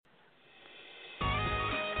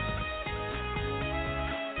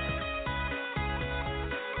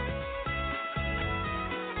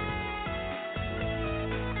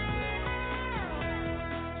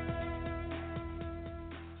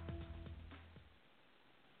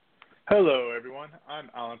Hello, everyone. I'm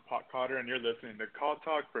Alan Potcotter, and you're listening to Call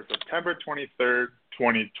Talk for September 23rd,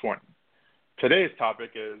 2020. Today's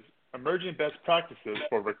topic is Emerging Best Practices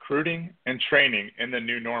for Recruiting and Training in the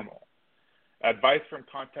New Normal. Advice from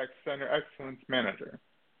Contact Center Excellence Manager.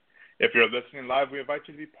 If you're listening live, we invite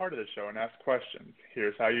you to be part of the show and ask questions.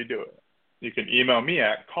 Here's how you do it. You can email me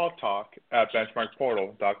at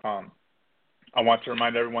calltalk@benchmarkportal.com. I want to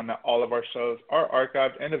remind everyone that all of our shows are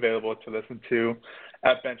archived and available to listen to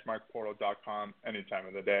at benchmarkportal.com any time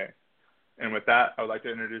of the day. And with that, I would like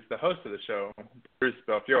to introduce the host of the show, Bruce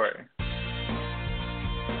Belfiore.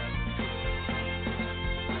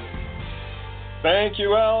 Thank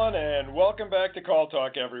you, Alan, and welcome back to Call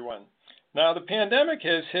Talk, everyone. Now, the pandemic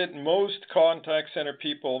has hit most contact center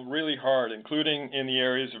people really hard, including in the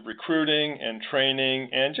areas of recruiting and training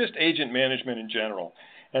and just agent management in general.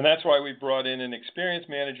 And that's why we brought in an experienced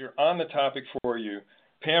manager on the topic for you,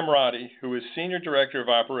 Pam Roddy, who is Senior Director of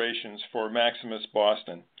Operations for Maximus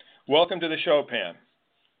Boston. Welcome to the show, Pam.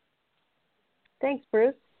 Thanks,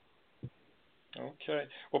 Bruce. Okay.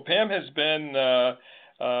 Well, Pam has been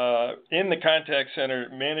in the contact center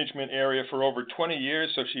management area for over 20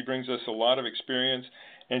 years, so she brings us a lot of experience,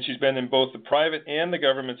 and she's been in both the private and the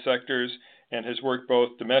government sectors and has worked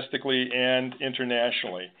both domestically and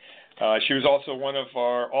internationally. She was also one of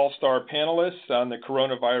our all-star panelists on the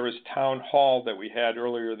coronavirus town hall that we had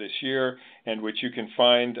earlier this year, and which you can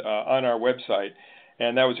find on our website.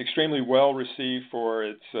 And that was extremely well received for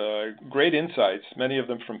its great insights, many of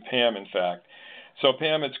them from Pam, in fact. So,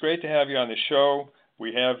 Pam, it's great to have you on the show.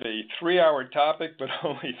 We have a 3-hour topic, but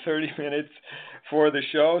only 30 minutes for the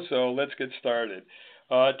show, so let's get started.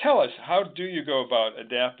 Tell us, how do you go about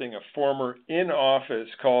adapting a former in-office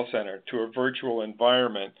call center to a virtual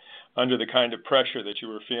environment under the kind of pressure that you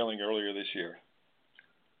were feeling earlier this year?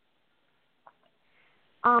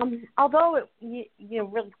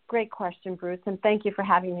 Really great question, Bruce, and thank you for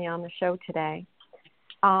having me on the show today.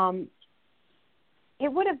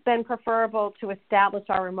 It would have been preferable to establish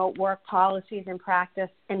our remote work policies and practice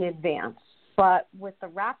in advance, but with the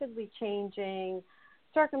rapidly changing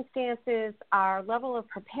circumstances, our level of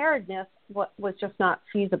preparedness was just not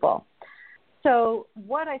feasible. So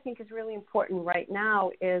what I think is really important right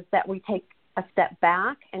now is that we take a step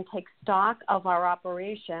back and take stock of our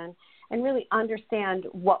operation and really understand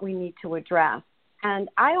what we need to address. And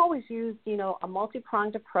I always use, a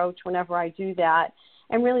multi-pronged approach whenever I do that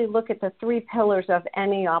and really look at the 3 pillars of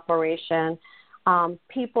any operation,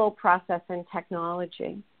 people, process, and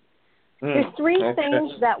technology. There's 3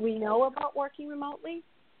 things that we know about working remotely.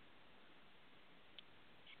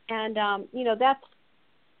 And, that's,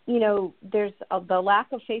 there's the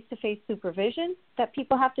lack of face-to-face supervision that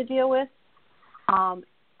people have to deal with,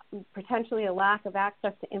 potentially a lack of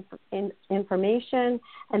access to information,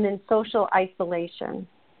 and then social isolation.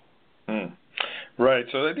 Right.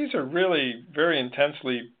 So these are really very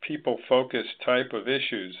intensely people-focused type of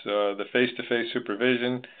issues, the face-to-face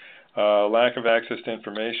supervision, lack of access to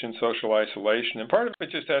information, social isolation. And part of it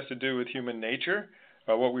just has to do with human nature,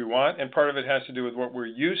 what we want, and part of it has to do with what we're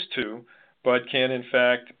used to, but can in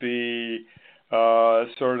fact be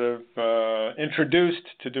introduced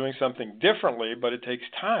to doing something differently, but it takes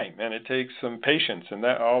time and it takes some patience and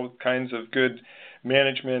that all kinds of good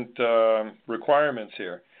management requirements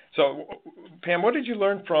here. So, Pam, what did you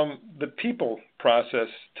learn from the people process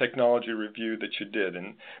technology review that you did?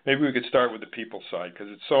 And maybe we could start with the people side because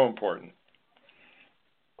it's so important.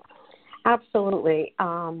 Absolutely.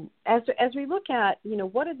 As we look at,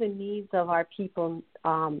 what are the needs of our people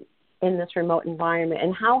in this remote environment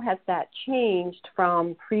and how has that changed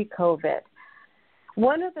from pre-COVID?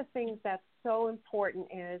 One of the things that's so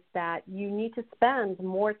important is that you need to spend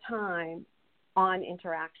more time on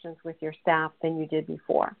interactions with your staff than you did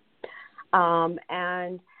before.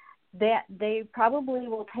 And that they probably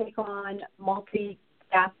will take on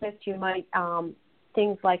multi-facets. You might,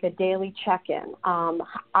 things like a daily check-in.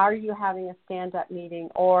 Are you having a stand-up meeting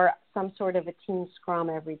or some sort of a team scrum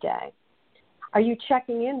every day? Are you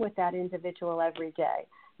checking in with that individual every day?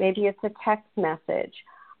 Maybe it's a text message.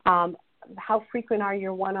 How frequent are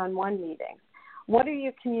your one-on-one meetings? What are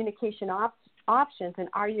your communication options, and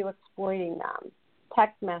are you exploiting them?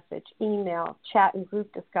 Text message, email, chat and group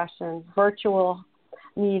discussions, virtual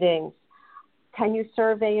meetings. Can you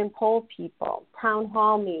survey and poll people? Town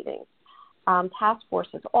hall meetings, task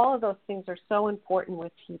forces. All of those things are so important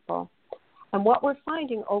with people. And what we're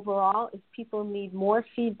finding overall is people need more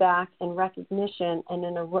feedback and recognition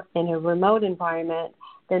in a remote environment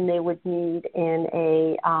than they would need in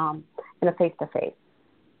a face-to-face.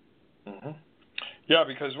 Mm-hmm. Yeah,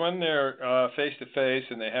 because when they're face to face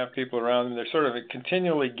and they have people around them, they're sort of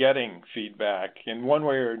continually getting feedback in one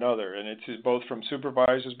way or another, and it's both from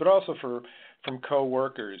supervisors, but also from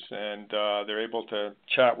coworkers, and they're able to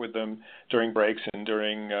chat with them during breaks and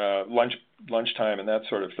during lunchtime and that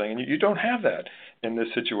sort of thing. And you don't have that in this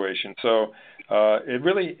situation, so it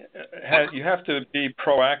really you have to be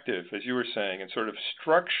proactive, as you were saying, and sort of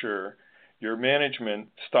structure your management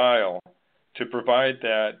style to provide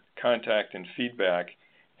that contact and feedback,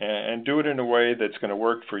 and do it in a way that's going to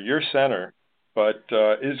work for your center, but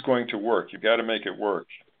is going to work. You've got to make it work.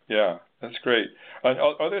 Yeah, that's great.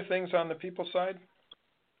 Other things on the people side?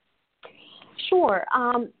 Sure.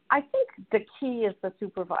 I think the key is the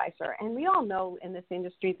supervisor. And we all know in this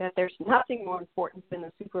industry that there's nothing more important than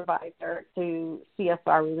the supervisor to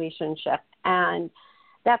CSR relationship. And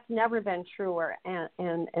that's never been truer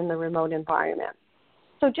in the remote environment.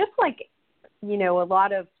 So just like, a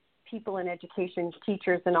lot of people in education,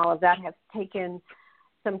 teachers and all of that have taken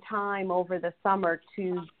some time over the summer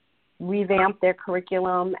to revamp their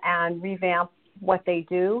curriculum and revamp what they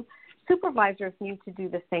do, supervisors need to do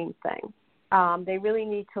the same thing. They really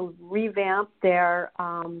need to revamp their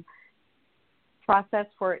process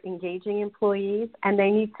for engaging employees, and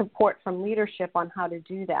they need support from leadership on how to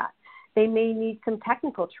do that. They may need some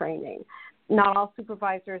technical training. Not all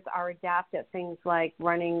supervisors are adept at things like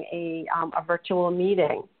running a virtual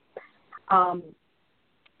meeting.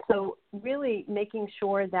 So really making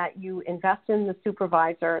sure that you invest in the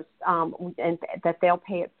supervisors and that they'll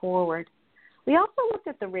pay it forward. We also looked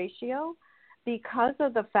at the ratio because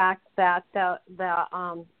of the fact that the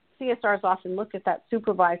CSRs often look at that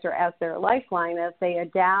supervisor as their lifeline as they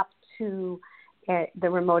adapt to the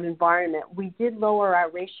remote environment. We did lower our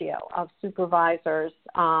ratio of supervisors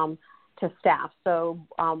to staff. So,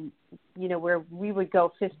 where we would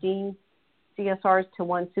go 15 CSRs to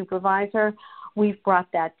one supervisor, we've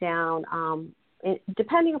brought that down,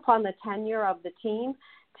 depending upon the tenure of the team,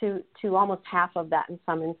 to almost half of that in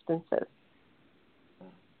some instances.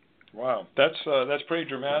 Wow, that's pretty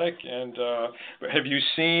dramatic. And have you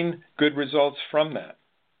seen good results from that?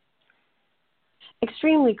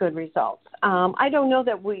 Extremely good results. I don't know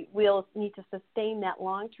that we'll need to sustain that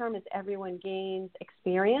long term as everyone gains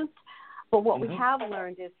experience. But what we have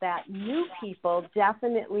learned is that new people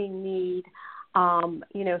definitely need,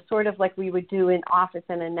 sort of like we would do in office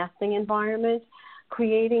in a nesting environment,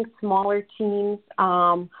 creating smaller teams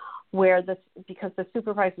because the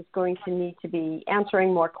supervisor is going to need to be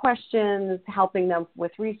answering more questions, helping them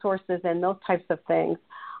with resources and those types of things.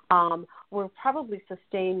 We'll probably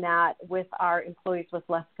sustain that with our employees with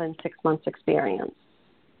less than 6 months experience.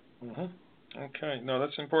 Mm-hmm. Okay, no,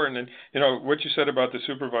 that's important. And, what you said about the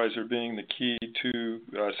supervisor being the key to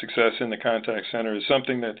success in the contact center is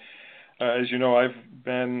something that, as you know, I've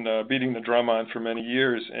been beating the drum on for many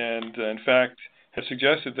years, and in fact have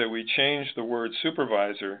suggested that we change the word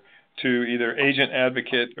supervisor to either agent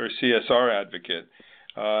advocate or CSR advocate,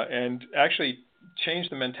 and actually change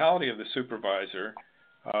the mentality of the supervisor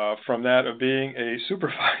from that of being a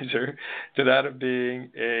supervisor to that of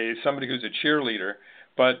being somebody who's a cheerleader,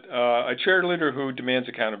 but a cheerleader who demands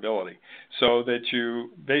accountability, so that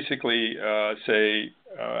you basically say,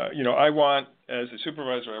 I want, as a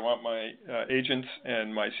supervisor, I want my agents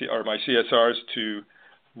and my CSRs to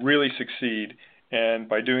really succeed, and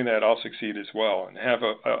by doing that, I'll succeed as well, and have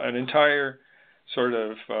an entire sort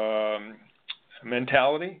of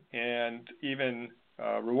mentality and even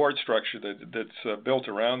reward structure that's built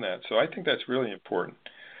around that. So I think that's really important.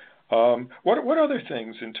 What other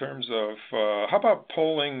things in terms of, how about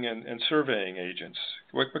polling and surveying agents?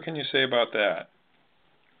 What can you say about that?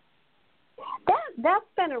 That's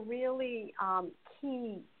been a really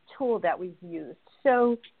key tool that we've used.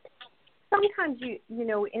 So sometimes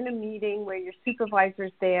in a meeting where your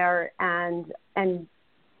supervisor's there and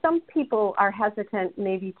some people are hesitant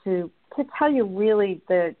maybe to tell you really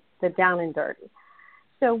the down and dirty.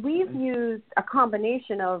 So we've used a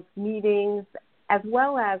combination of meetings as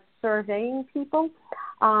well as surveying people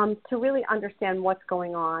to really understand what's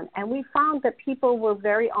going on. And we found that people were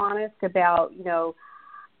very honest about,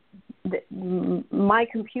 my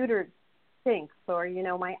computer stinks, or,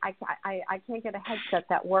 I can't get a headset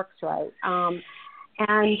that works right.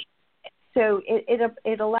 And so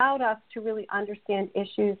it allowed us to really understand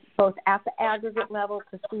issues both at the aggregate level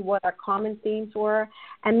to see what our common themes were.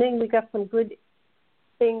 And then we got some good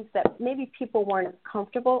things that maybe people weren't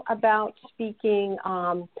comfortable about speaking,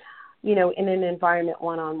 in an environment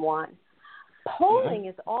one-on-one. Polling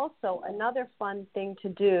is also another fun thing to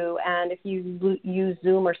do, and if you use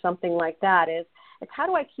Zoom or something like that, is It's how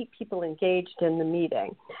do I keep people engaged in the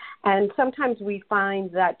meeting? And sometimes we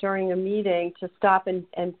find that during a meeting to stop and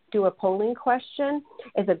do a polling question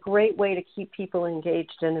is a great way to keep people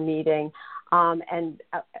engaged in a meeting, and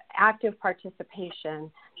active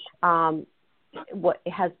participation what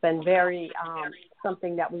has been very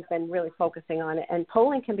something that we've been really focusing on, and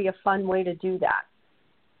polling can be a fun way to do that.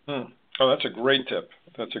 Oh, that's a great tip.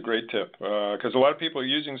 That's a great tip, because a lot of people are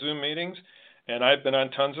using Zoom meetings, and I've been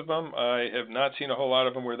on tons of them. I have not seen a whole lot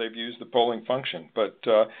of them where they've used the polling function. But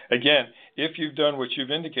again, if you've done what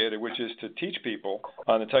you've indicated, which is to teach people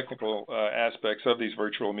on the technical aspects of these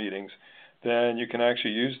virtual meetings, then you can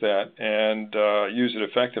actually use that and use it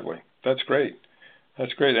effectively. That's great.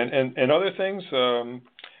 That's great. And other things,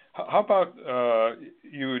 how about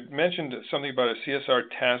you had mentioned something about a CSR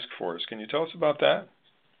task force. Can you tell us about that?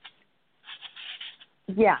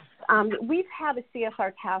 Yes. We've had a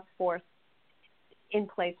CSR task force in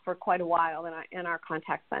place for quite a while in our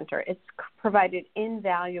contact center. It's provided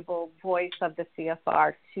invaluable voice of the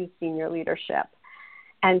CSR to senior leadership.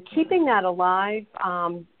 And keeping that alive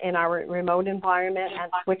in our remote environment and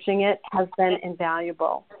switching it has been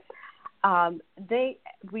invaluable.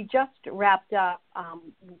 We just wrapped up.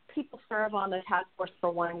 People serve on the task force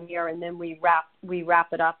for 1 year, and then we wrap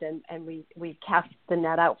it up and we cast the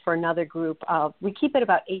net out for another group of. We keep it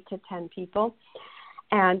about 8 to 10 people,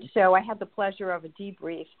 and so I had the pleasure of a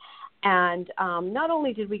debrief. And not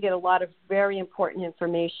only did we get a lot of very important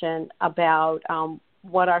information about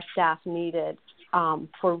what our staff needed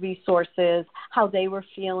for resources, how they were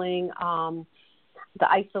feeling, the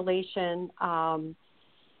isolation.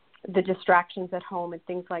 The distractions at home and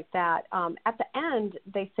things like that. At the end,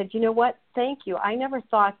 they said, you know what, thank you. I never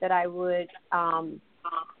thought that I would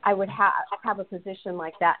have a position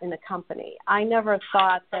like that in the company. I never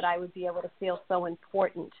thought that I would be able to feel so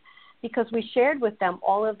important, because we shared with them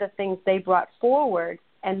all of the things they brought forward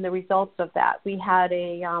and the results of that. We had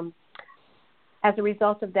as a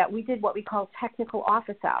result of that, we did what we call technical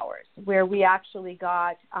office hours, where we actually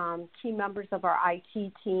got key members of our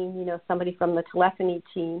IT team, somebody from the telephony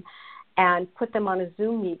team, and put them on a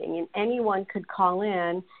Zoom meeting. And anyone could call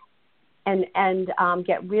in and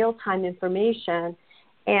get real-time information.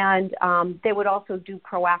 And they would also do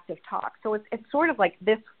proactive talk. So it's sort of like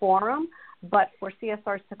this forum, but for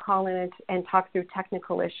CSRs to call in and talk through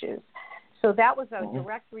technical issues. So that was a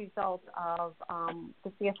direct result of the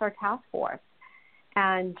CSR task force.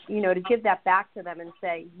 And, to give that back to them and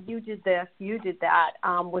say, you did this, you did that,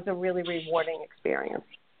 was a really rewarding experience.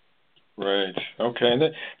 Right. Okay. And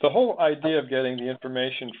the whole idea of getting the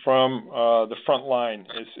information from the front line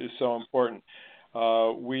is so important.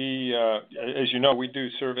 We, as you know, we do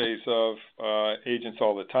surveys of agents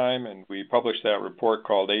all the time, and we publish that report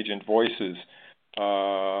called Agent Voices.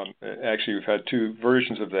 Actually, we've had 2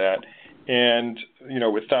 versions of that. And,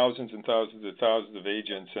 with thousands and thousands and thousands of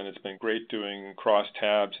agents, and it's been great doing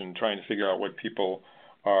crosstabs and trying to figure out what people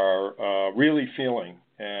are really feeling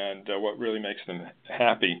and what really makes them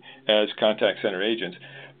happy as contact center agents.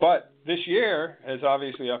 But this year has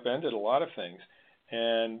obviously upended a lot of things.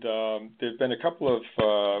 And there have been a couple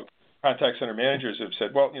of contact center managers who have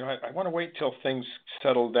said, well, I want to wait till things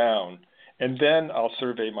settle down, and then I'll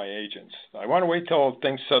survey my agents. I want to wait till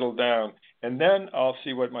things settle down, and then I'll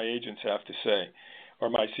see what my agents have to say, or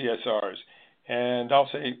my CSRs. And I'll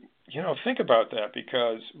say, think about that,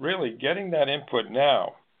 because really getting that input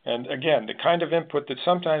now, and again, the kind of input that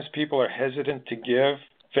sometimes people are hesitant to give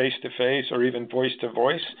face-to-face or even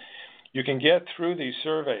voice-to-voice, you can get through these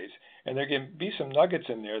surveys. And there can be some nuggets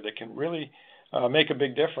in there that can really make a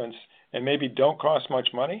big difference and maybe don't cost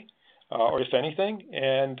much money, or if anything,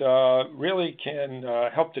 and really can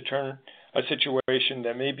help to turn a situation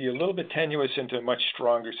that may be a little bit tenuous into a much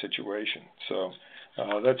stronger situation. So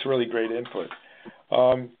that's really great input.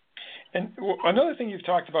 And another thing you've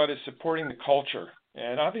talked about is supporting the culture.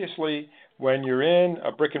 And obviously, when you're in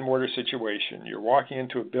a brick and mortar situation, you're walking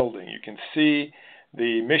into a building, you can see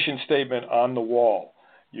the mission statement on the wall.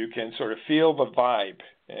 You can sort of feel the vibe,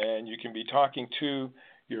 and you can be talking to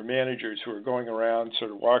your managers who are going around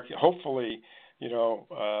sort of walking, hopefully,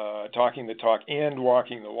 talking the talk and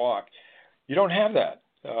walking the walk. You don't have that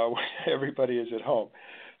when everybody is at home.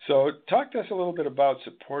 So talk to us a little bit about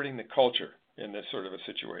supporting the culture in this sort of a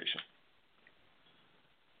situation.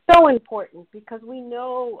 So important, because we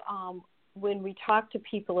know when we talk to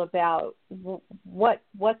people about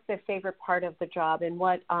what's their favorite part of the job, and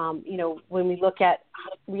what, when we look at,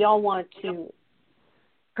 we all want to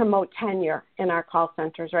promote tenure in our call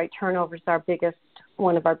centers, right? Turnover is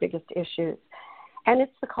one of our biggest issues. And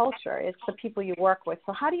it's the culture. It's the people you work with.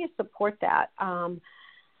 So how do you support that?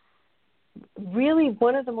 really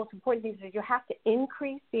one of the most important things is you have to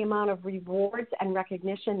increase the amount of rewards and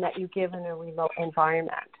recognition that you give in a remote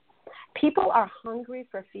environment. People are hungry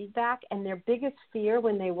for feedback, and their biggest fear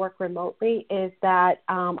when they work remotely is that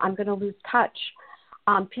I'm going to lose touch.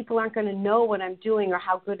 People aren't going to know what I'm doing or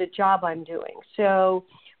how good a job I'm doing. So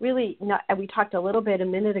really, we talked a little bit a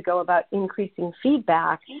minute ago about increasing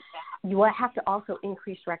feedback. You have to also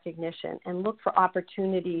increase recognition and look for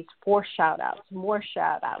opportunities for shout-outs, more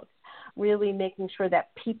shout-outs, really making sure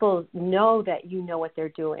that people know that you know what they're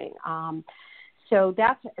doing. So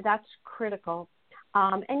that's critical.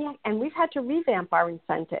 And we've had to revamp our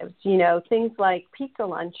incentives. Things like pizza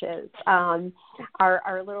lunches are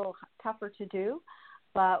a little tougher to do,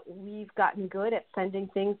 but we've gotten good at sending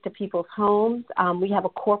things to people's homes. We have a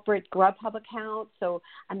corporate Grubhub account, so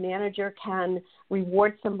a manager can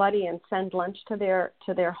reward somebody and send lunch to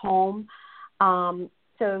their home.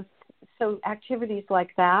 So activities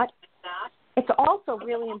like that. It's also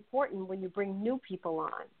really important when you bring new people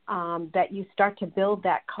on that you start to build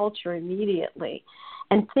that culture immediately.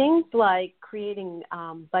 And things like creating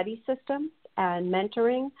buddy systems and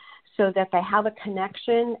mentoring so that they have a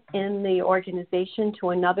connection in the organization to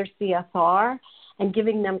another CSR and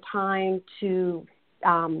giving them time to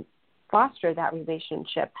foster that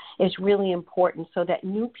relationship is really important so that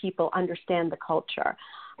new people understand the culture.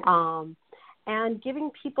 And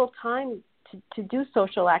giving people time to do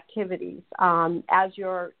social activities as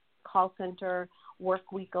your call center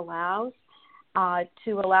work week allows,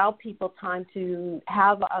 to allow people time to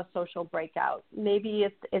have a social breakout. Maybe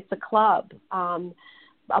it's a club,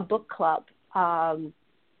 a book club.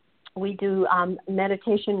 We do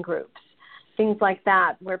meditation groups, things like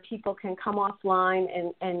that, where people can come offline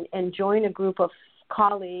and join a group of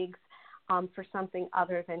colleagues for something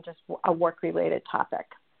other than just a work-related topic.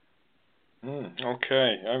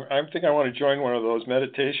 Okay. I think I want to join one of those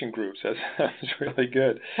meditation groups. That's really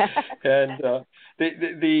good. And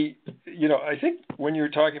I think when you were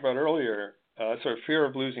talking about earlier, sort of fear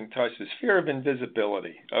of losing touch, this fear of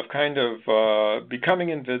invisibility, of kind of becoming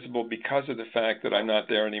invisible because of the fact that I'm not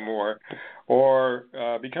there anymore, or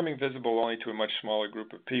becoming visible only to a much smaller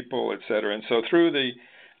group of people, et cetera. And so through the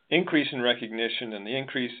increase in recognition and the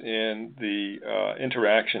increase in the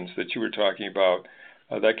interactions that you were talking about,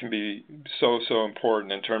 that can be so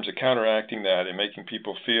important in terms of counteracting that and making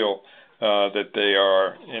people feel that they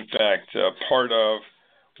are, in fact, part of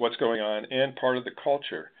what's going on and part of the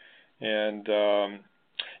culture. And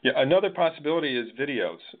another possibility is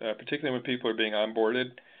videos, particularly when people are being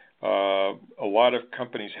onboarded. A lot of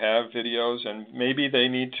companies have videos, and maybe they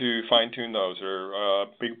need to fine-tune those or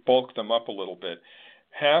bulk them up a little bit.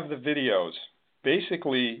 Have the videos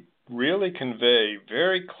basically really convey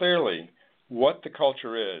very clearly what the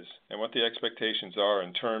culture is and what the expectations are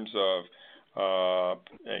in terms of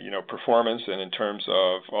performance and in terms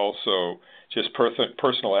of also just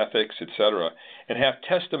personal ethics, et cetera, and have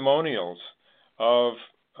testimonials of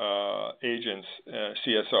agents,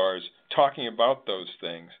 CSRs, talking about those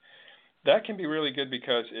things. That can be really good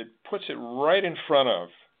because it puts it right in front of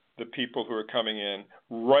the people who are coming in,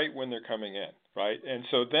 right when they're coming in, right? And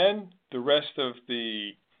so then the rest of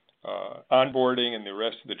the onboarding and the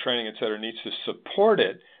rest of the training, et cetera, needs to support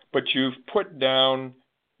it, but you've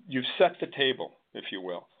set the table, if you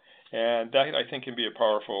will. And that, I think, can be a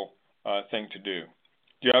powerful thing to do.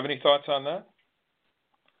 Do you have any thoughts on that?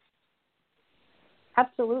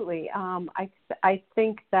 Absolutely. I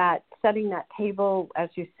think that setting that table, as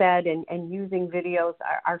you said, and using videos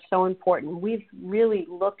are so important. We've really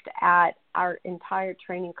looked at our entire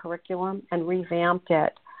training curriculum and revamped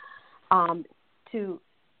it to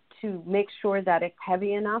make sure that it's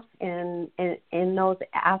heavy enough in those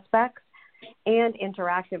aspects and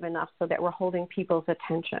interactive enough so that we're holding people's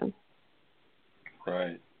attention.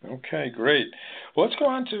 Right. Okay, great. Well, let's go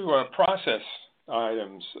on to process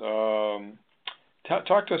items.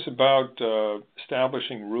 Talk to us about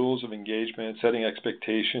establishing rules of engagement, setting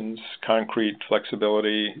expectations, concrete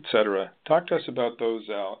flexibility, et cetera. Talk to us about those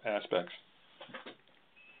aspects.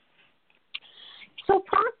 So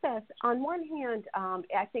process, on one hand,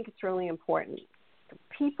 I think it's really important.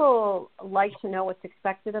 People like to know what's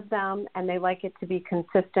expected of them, and they like it to be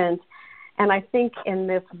consistent. And I think in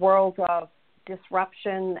this world of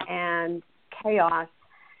disruption and chaos,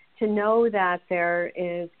 to know that there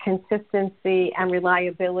is consistency and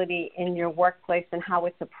reliability in your workplace and how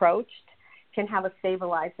it's approached can have a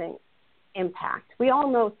stabilizing impact. We all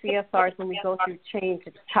know CSRs, when we go through change,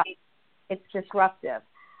 it's tough, it's disruptive.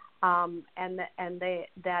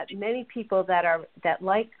 That many people that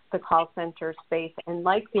like the call center space and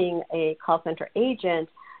like being a call center agent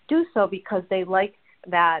do so because they like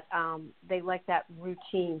that they like that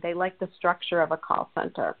routine. They like the structure of a call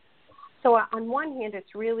center. So on one hand,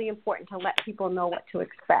 it's really important to let people know what to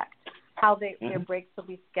expect, how their breaks will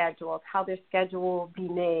be scheduled, how their schedule will be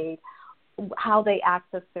made, how they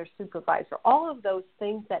access their supervisor. All of those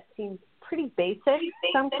things that seem pretty basic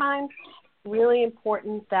sometimes, really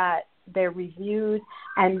important that they're reviewed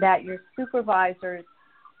and that your supervisors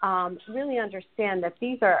really understand that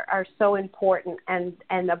these are so important,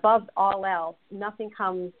 and above all else, nothing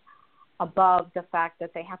comes above the fact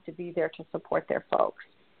that they have to be there to support their folks.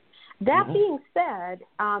 That being said,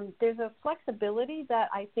 there's a flexibility that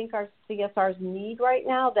I think our CSRs need right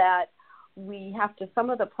now, that we have to, some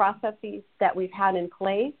of the processes that we've had in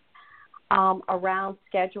place around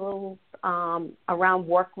schedules, around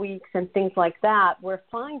work weeks and things like that, we're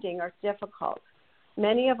finding are difficult.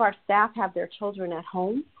 Many of our staff have their children at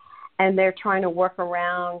home, and they're trying to work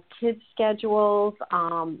around kids' schedules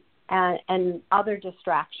and other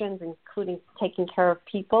distractions, including taking care of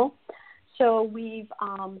people. So we've,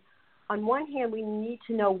 on one hand, we need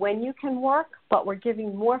to know when you can work, but we're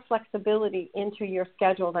giving more flexibility into your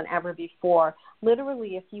schedule than ever before.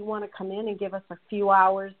 Literally, if you want to come in and give us a few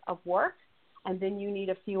hours of work, and then you need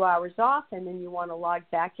a few hours off, and then you want to log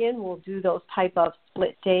back in, we'll do those type of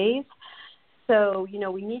split days. So,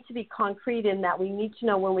 we need to be concrete in that we need to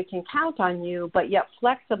know when we can count on you, but yet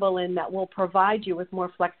flexible in that we'll provide you with more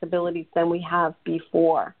flexibility than we have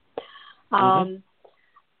before.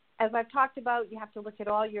 As I've talked about, you have to look at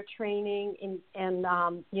all your training and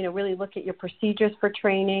really look at your procedures for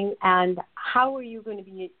training, and how are you going to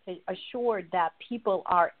be assured that people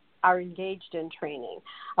are engaged in training.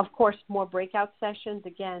 Of course, more breakout sessions.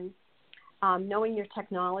 Again, knowing your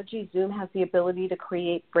technology, Zoom has the ability to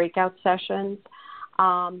create breakout sessions.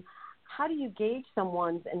 How do you gauge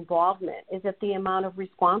someone's involvement? Is it the amount of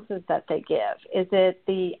responses that they give? Is it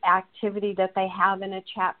the activity that they have in a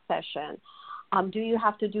chat session? Do you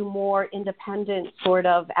have to do more independent sort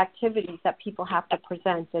of activities that people have to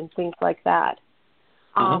present and things like that?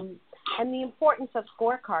 And the importance of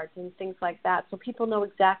scorecards and things like that, so people know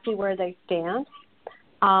exactly where they stand.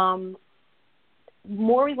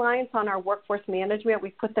 More reliance on our workforce management.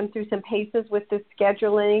 We put them through some paces with this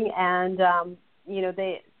scheduling, and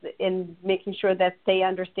they in making sure that they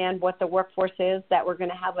understand what the workforce is that we're going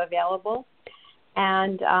to have available.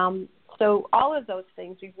 And so all of those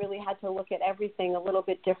things, we've really had to look at everything a little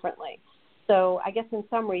bit differently. So I guess in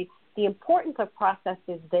summary, the importance of process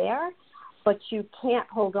is there, but you can't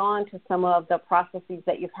hold on to some of the processes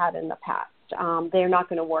that you've had in the past. They're not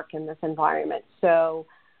going to work in this environment. So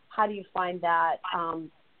how do you find that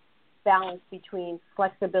balance between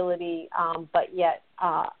flexibility, but yet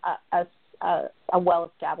a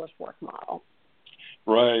well-established work model?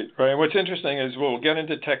 Right. What's interesting is we'll get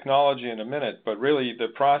into technology in a minute, but really the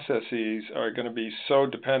processes are going to be so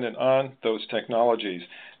dependent on those technologies.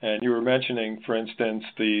 And you were mentioning, for instance,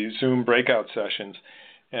 the Zoom breakout sessions.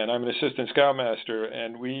 And I'm an assistant scoutmaster,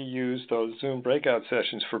 and we use those Zoom breakout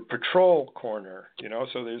sessions for patrol corner,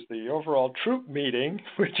 so there's the overall troop meeting,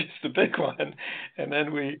 which is the big one, and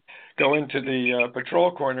then we go into the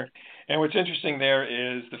patrol corner. And what's interesting there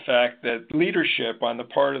is the fact that leadership on the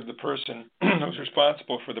part of the person who's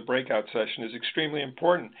responsible for the breakout session is extremely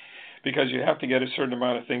important, because you have to get a certain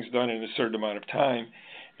amount of things done in a certain amount of time.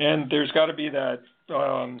 And there's got to be that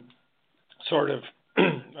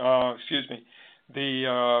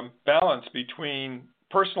the balance between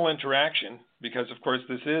personal interaction, because, of course,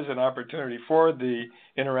 this is an opportunity for the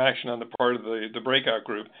interaction on the part of the breakout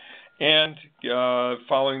group, and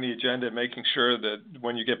following the agenda, making sure that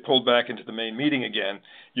when you get pulled back into the main meeting again,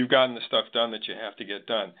 you've gotten the stuff done that you have to get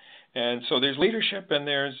done. And so there's leadership, and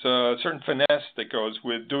there's a certain finesse that goes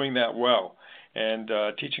with doing that well, and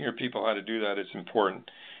teaching your people how to do that is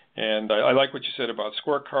important. And I like what you said about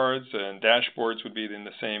scorecards, and dashboards would be in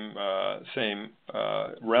the same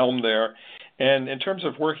realm there. And in terms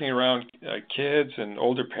of working around kids and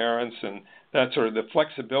older parents and that sort of the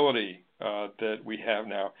flexibility that we have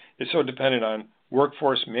now is so dependent on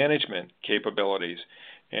workforce management capabilities.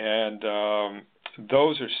 And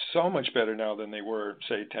those are so much better now than they were,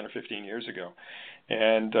 say, 10 or 15 years ago.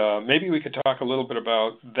 And maybe we could talk a little bit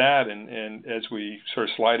about that and as we sort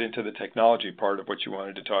of slide into the technology part of what you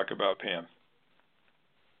wanted to talk about, Pam.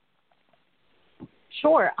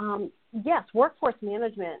 Sure. Yes, workforce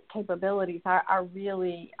management capabilities are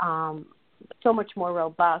really so much more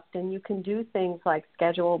robust, and you can do things like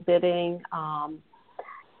schedule bidding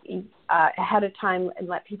ahead of time and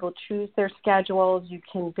let people choose their schedules. You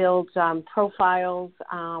can build profiles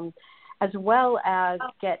as well as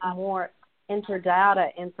get more enter data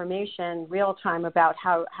information real time about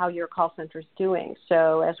how your call center is doing.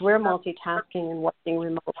 So as we're multitasking and working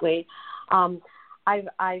remotely,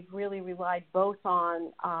 I've really relied both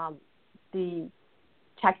on the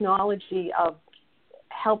technology of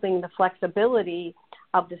helping the flexibility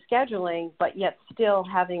of the scheduling, but yet still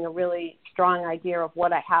having a really strong idea of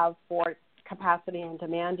what I have for capacity and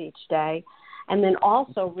demand each day. And then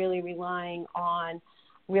also really relying on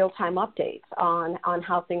real-time updates on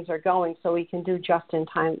how things are going so we can do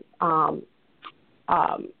just-in-time,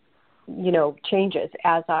 changes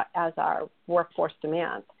as our workforce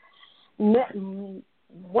demands.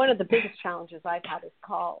 One of the biggest challenges I've had is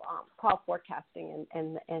call forecasting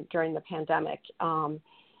and during the pandemic.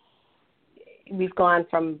 We've gone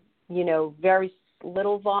from, very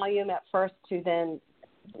little volume at first to then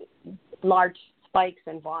large spikes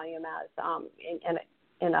in volume as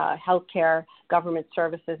in a healthcare government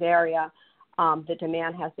services area, the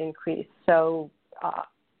demand has increased. So,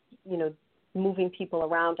 moving people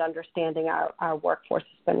around, understanding our workforce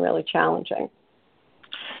has been really challenging.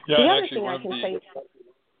 Yeah, the other actually, thing I can say is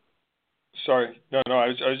sorry, no, I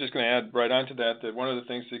was just going to add right onto that one of the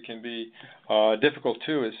things that can be difficult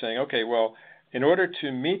too is saying, okay, well, in order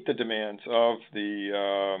to meet the demands of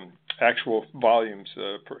the actual volumes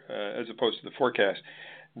as opposed to the forecast,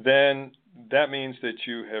 then that means that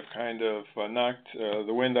you have kind of knocked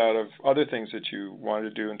the wind out of other things that you wanted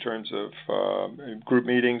to do in terms of group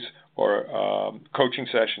meetings or coaching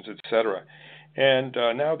sessions, et cetera. And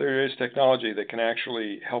now there is technology that can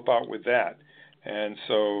actually help out with that. And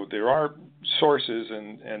so there are sources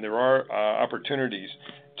and there are opportunities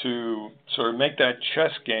to sort of make that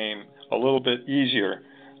chess game a little bit easier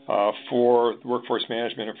for workforce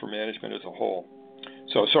management and for management as a whole.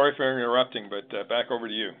 So sorry for interrupting, but back over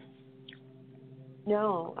to you.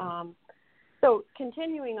 No. So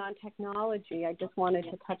continuing on technology, I just wanted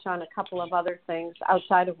to touch on a couple of other things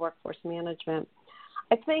outside of workforce management.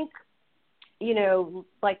 I think,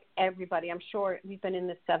 like everybody, I'm sure we've been in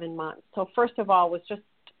this 7 months. So first of all was just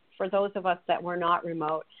for those of us that were not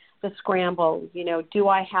remote, the scramble, do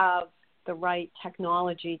I have the right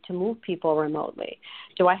technology to move people remotely?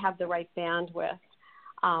 Do I have the right bandwidth?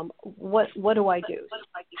 What do I do?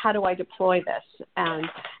 How do I deploy this? And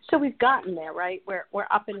so we've gotten there, right? We're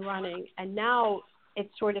up and running, and now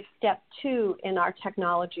it's sort of step 2 in our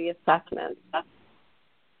technology assessments.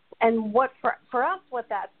 And what for us, what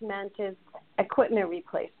that's meant is equipment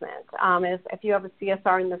replacement. Is if you have a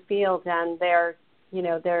CSR in the field and their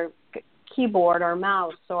keyboard or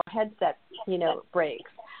mouse or headset,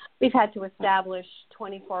 breaks, we've had to establish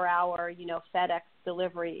 24-hour, FedEx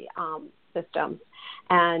delivery systems.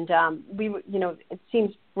 And it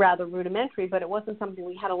seems rather rudimentary, but it wasn't something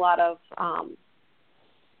we had a lot of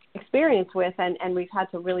experience with, and we've had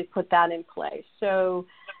to really put that in place. So,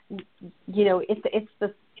 it's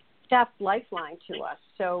the step lifeline to us.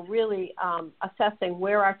 So really assessing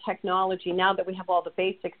where our technology, now that we have all the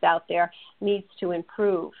basics out there, needs to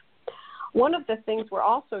improve. One of the things we're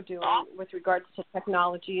also doing with regards to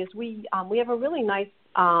technology is we have a really nice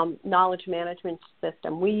knowledge management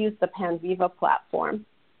system. We use the Panviva platform.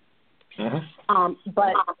 Mm-hmm.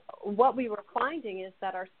 But what we were finding is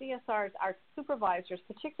that our CSRs, our supervisors,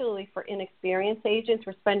 particularly for inexperienced agents,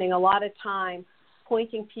 were spending a lot of time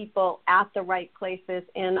pointing people at the right places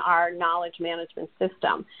in our knowledge management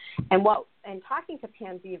system. And talking to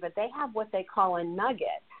Panviva, they have what they call a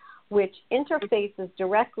nugget, which interfaces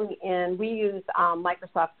directly in. We use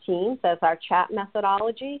Microsoft Teams as our chat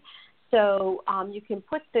methodology. So you can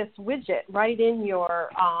put this widget right in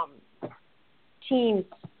your Teams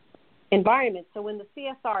environment. So when the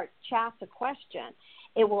CSR chats a question,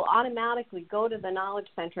 it will automatically go to the Knowledge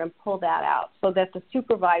Center and pull that out so that the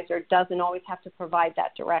supervisor doesn't always have to provide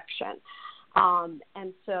that direction.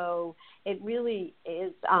 And so it really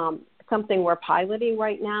is something we're piloting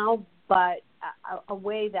right now, but a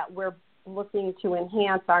way that we're looking to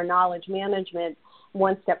enhance our knowledge management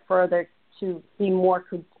one step further to be more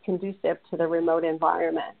conducive to the remote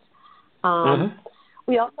environment.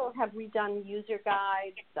 We also have redone user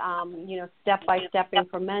guides, step-by-step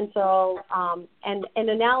incremental, and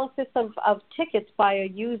analysis of tickets by a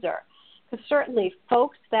user. Because certainly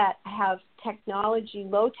folks that have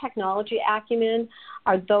low technology acumen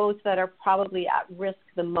are those that are probably at risk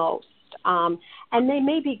the most. And they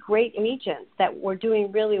may be great agents that were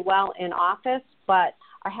doing really well in office, but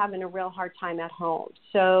are having a real hard time at home.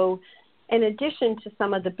 So in addition to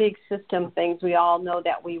some of the big system things we all know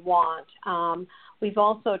that we want, we've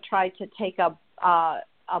also tried to take a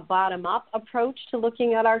bottom-up approach to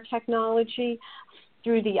looking at our technology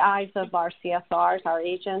through the eyes of our CSRs, our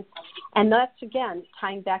agents, And that's, again,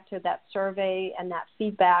 tying back to that survey and that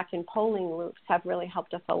feedback and polling loops have really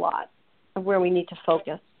helped us a lot of where we need to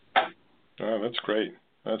focus. Oh, that's great.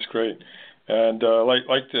 That's great. And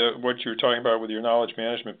what you were talking about with your knowledge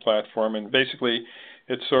management platform, and basically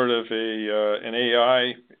it's sort of an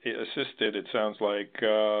AI assisted, it sounds like,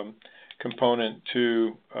 component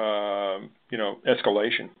to,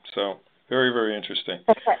 escalation. So very, very interesting.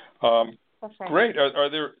 That's right. That's right. Great. Are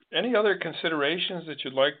there any other considerations that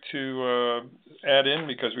you'd like to add in?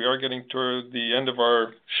 Because we are getting toward the end of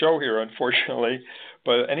our show here, unfortunately.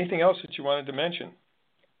 But anything else that you wanted to mention?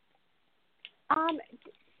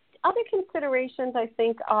 Other considerations, I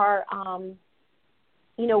think, are, I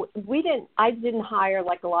didn't hire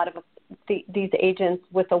like a lot of these agents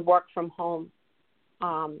with a work from home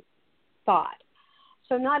thought.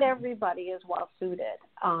 So not everybody is well suited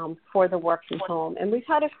for the work from home. And we've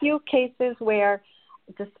had a few cases where,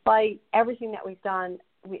 despite everything that we've done,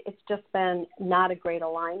 it's just been not a great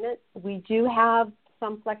alignment. We do have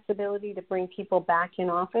some flexibility to bring people back in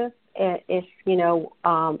office if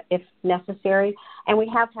necessary, and we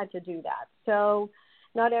have had to do that. So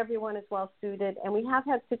not everyone is well suited, and we have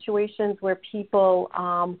had situations where people,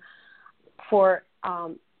 for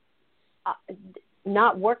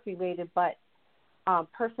not work related but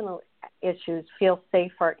personal issues, feel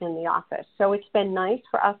safer in the office. So it's been nice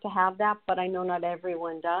for us to have that, but I know not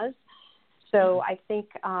everyone does. So I think,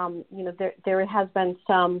 there has been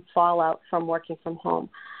some fallout from working from home.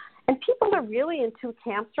 And people are really in two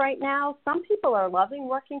camps right now. Some people are loving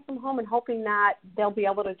working from home and hoping that they'll be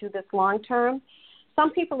able to do this long term.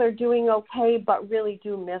 Some people are doing okay, but really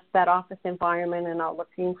do miss that office environment and are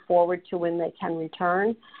looking forward to when they can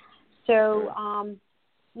return. So,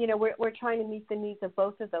 we're trying to meet the needs of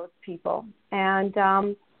both of those people. And,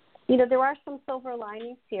 there are some silver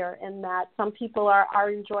linings here in that some people are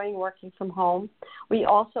enjoying working from home. We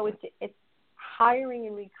also, it's hiring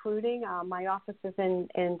and recruiting. My office is in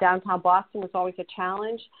downtown Boston was always a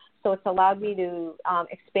challenge. So it's allowed me to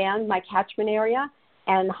expand my catchment area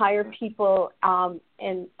and hire people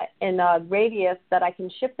in a radius that I can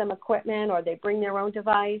ship them equipment or they bring their own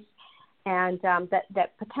device. And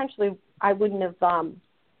that potentially they wouldn't have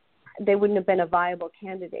been a viable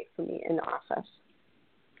candidate for me in the office.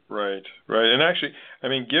 Right. And actually,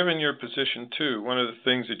 given your position too, one of the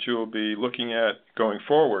things that you will be looking at going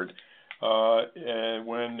forward, and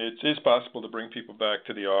when it is possible to bring people back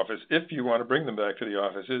to the office, if you want to bring them back to the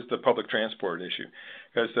office, is the public transport issue.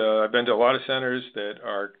 Because I've been to a lot of centers that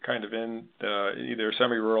are kind of in either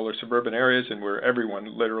semi-rural or suburban areas and where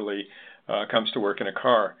everyone literally comes to work in a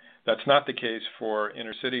car. That's not the case for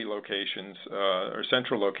inner city locations or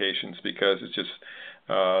central locations because it's just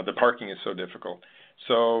the parking is so difficult.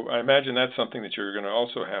 So I imagine that's something that you're going to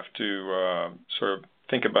also have to sort of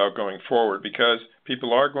think about going forward because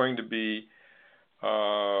people are going to be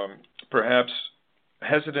perhaps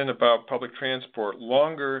hesitant about public transport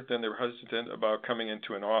longer than they're hesitant about coming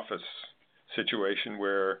into an office situation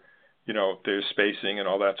where, there's spacing and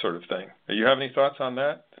all that sort of thing. Do you have any thoughts on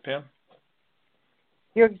that, Pam?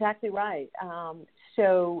 You're exactly right.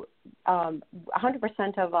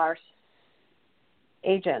 100% of our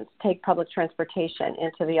agents take public transportation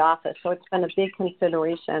into the office, so it's been a big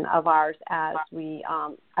consideration of ours as we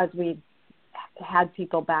had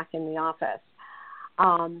people back in the office.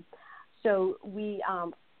 So we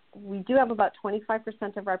do have about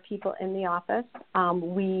 25% of our people in the office.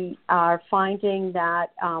 We are finding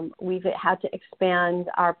that we've had to expand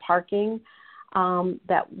our parking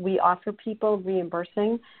that we offer people,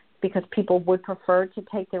 reimbursing, because people would prefer to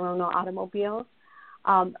take their own automobiles.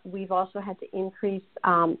 We've also had to increase,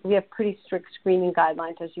 we have pretty strict screening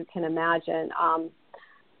guidelines, as you can imagine.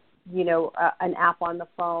 An app on the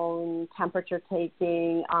phone, temperature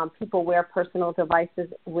taking, people wear personal devices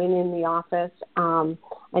when in the office, and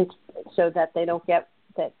so that they don't get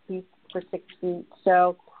that beat for 6 feet.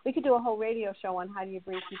 So we could do a whole radio show on how do you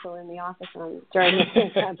bring people in the office during the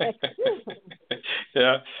pandemic.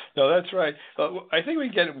 Yeah, no, that's right. I think we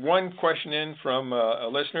get one question in from a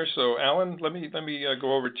listener. So, Alan, let me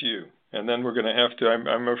go over to you, and then we're going to have to,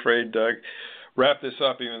 I'm afraid, wrap this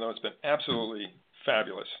up, even though it's been absolutely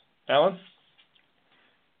fabulous. Alan?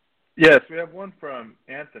 Yes, we have one from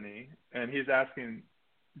Anthony, and he's asking,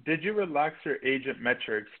 did you relax your agent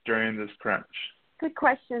metrics during this crunch? Good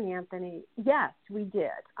question, Anthony. Yes, we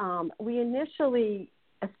did. We initially,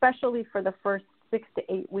 especially for the first 6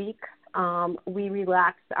 to 8 weeks, we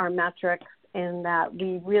relaxed our metrics in that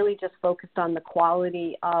we really just focused on the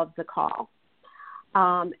quality of the call.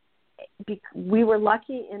 We were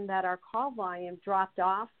lucky in that our call volume dropped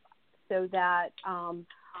off so that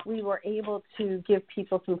we were able to give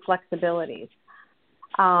people some flexibilities.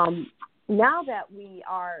 Now that we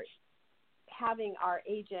are having our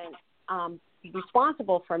agents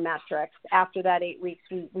responsible for metrics, after that 8 weeks,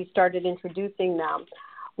 we started introducing them.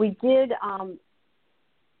 We did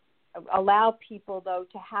allow people, though,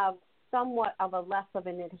 to have somewhat of a less of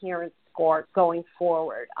an adherence score going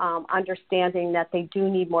forward, understanding that they do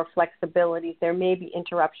need more flexibility. There may be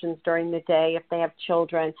interruptions during the day if they have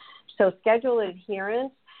children. So schedule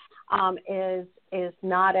adherence is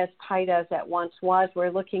not as tight as it once was. We're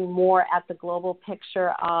looking more at the global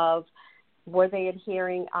picture of, were they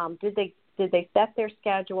adhering? Did they set their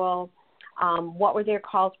schedule? What were their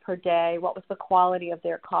calls per day? What was the quality of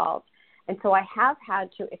their calls? And so I have had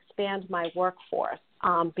to expand my workforce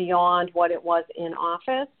beyond what it was in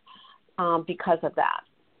office because of that.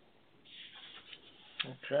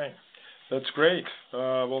 Okay. That's great.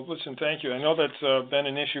 Well, listen, thank you. I know that's been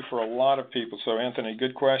an issue for a lot of people. So, Anthony,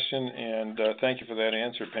 good question, and thank you for that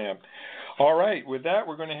answer, Pam. All right. With that,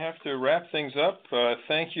 we're going to have to wrap things up.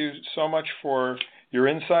 Thank you so much for your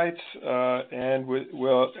insights.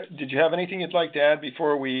 Did you have anything you'd like to add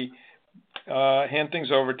before we hand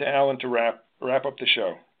things over to Alan to wrap up the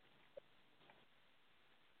show?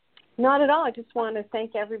 Not at all. I just want to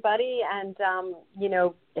thank everybody, and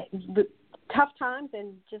tough times,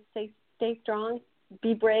 and just stay strong,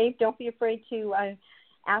 be brave. Don't be afraid to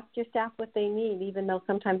ask your staff what they need, even though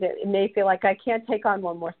sometimes it may feel like I can't take on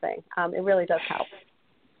one more thing. It really does help.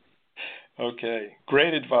 Okay.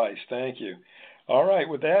 Great advice. Thank you. All right.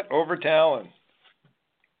 With that, over to Alan.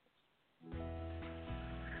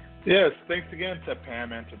 Yes, thanks again to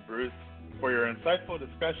Pam and to Bruce for your insightful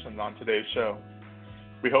discussions on today's show.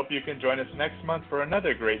 We hope you can join us next month for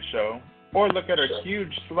another great show, or look at our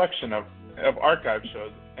huge selection of archive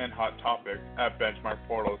shows and hot topics at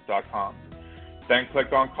benchmarkportals.com. Then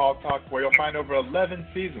click on Call Talk, where you'll find over 11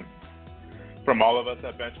 seasons. From all of us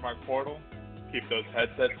at Benchmark Portal, keep those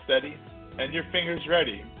headsets steady and your fingers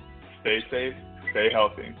ready. Stay safe, stay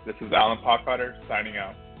healthy. This is Alan Pockhotter signing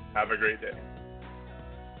out. Have a great day.